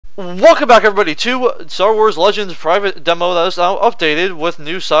Welcome back, everybody, to Star Wars Legends private demo that is now updated with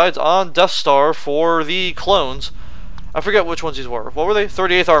new sides on Death Star for the clones. I forget which ones these were. What were they?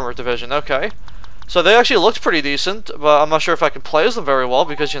 38th Armored Division, okay. So they actually looked pretty decent, but I'm not sure if I can play as them very well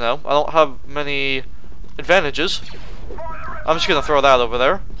because, you know, I don't have many advantages. I'm just going to throw that over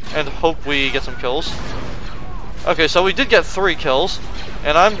there and hope we get some kills. Okay, so we did get 3 kills,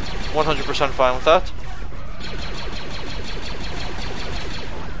 and I'm 100% fine with that.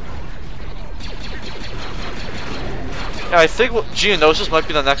 Yeah, I think Geonosis might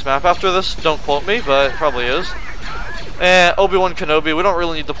be the next map after this. Don't quote me, but it probably is. And Obi-Wan Kenobi. We don't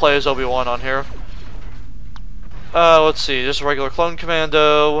really need to play as Obi-Wan on here. Let's see. Just a regular clone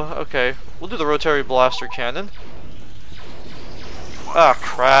commando. Okay. We'll do the rotary blaster cannon. Ah,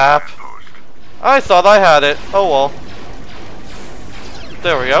 crap. I thought I had it. Oh, well.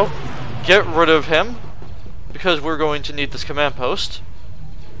 There we go. Get rid of him, because we're going to need this command post.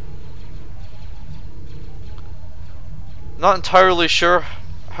 Not entirely sure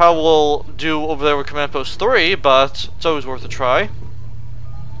how we'll do over there with Command Post 3, but it's always worth a try.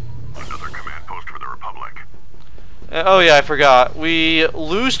 Another command post for the Republic. Oh yeah, I forgot. We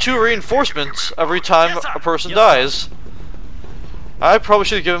lose 2 reinforcements every time a person dies. I probably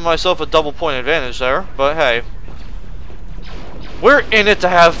should have given myself a double point advantage there, but hey. We're in it to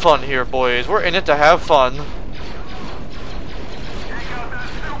have fun here, boys. We're in it to have fun.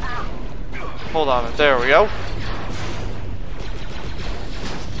 Hold on, there we go.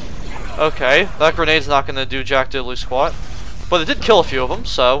 Okay, that grenade's not going to do jack diddly squat. But it did kill a few of them,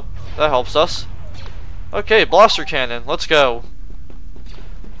 so that helps us. Okay, blaster cannon, let's go.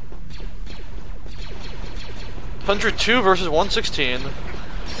 102 versus 116.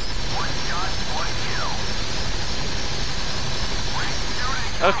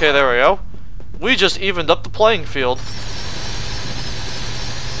 Okay, there we go. We just evened up the playing field. The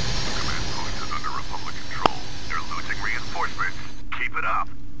command post is under Republic control. They're losing reinforcements. Keep it up.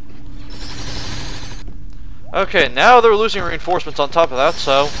 Okay, now they're losing reinforcements on top of that,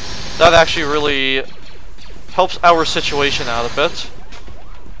 so that actually really helps our situation out a bit.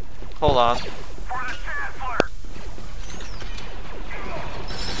 Hold on.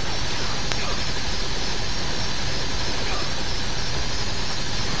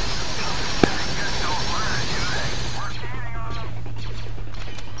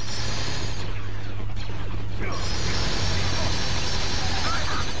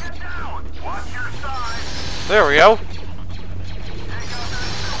 There we go.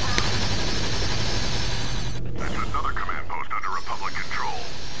 That's another command post under Republic control.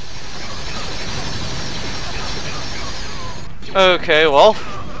 Okay, well,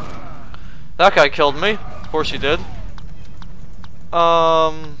 that guy killed me. Of course he did.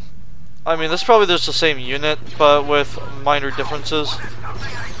 I mean, this is probably just the same unit, but with minor differences. Command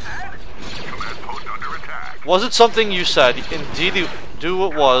post under attack. Was it something you said? Indeed, it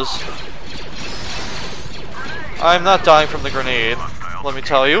was. I'm not dying from the grenade, let me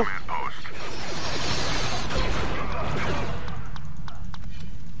tell you.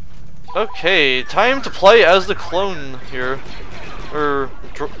 Okay, time to play as the clone here. Or,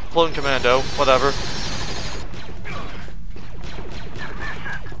 clone commando, whatever.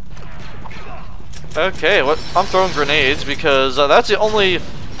 Okay, I'm throwing grenades because that's the only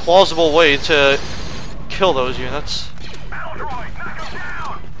plausible way to kill those units.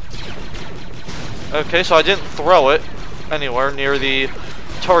 Okay, so I didn't throw it anywhere near the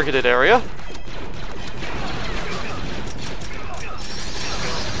targeted area.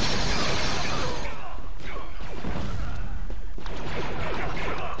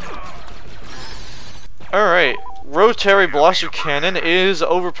 Alright, rotary blaster cannon is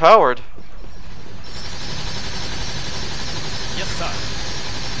overpowered. Yes, sir.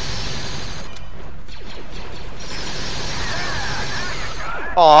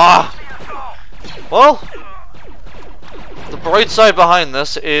 Aww. Well, the bright side behind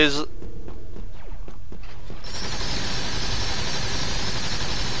this is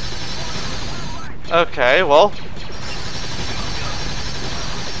okay, well,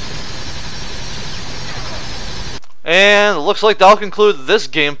 and it looks like that'll conclude this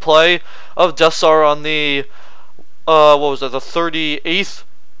gameplay of Death Star on the what was that, the 38th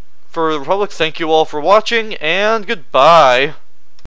for the Republic. Thank you all for watching, and goodbye.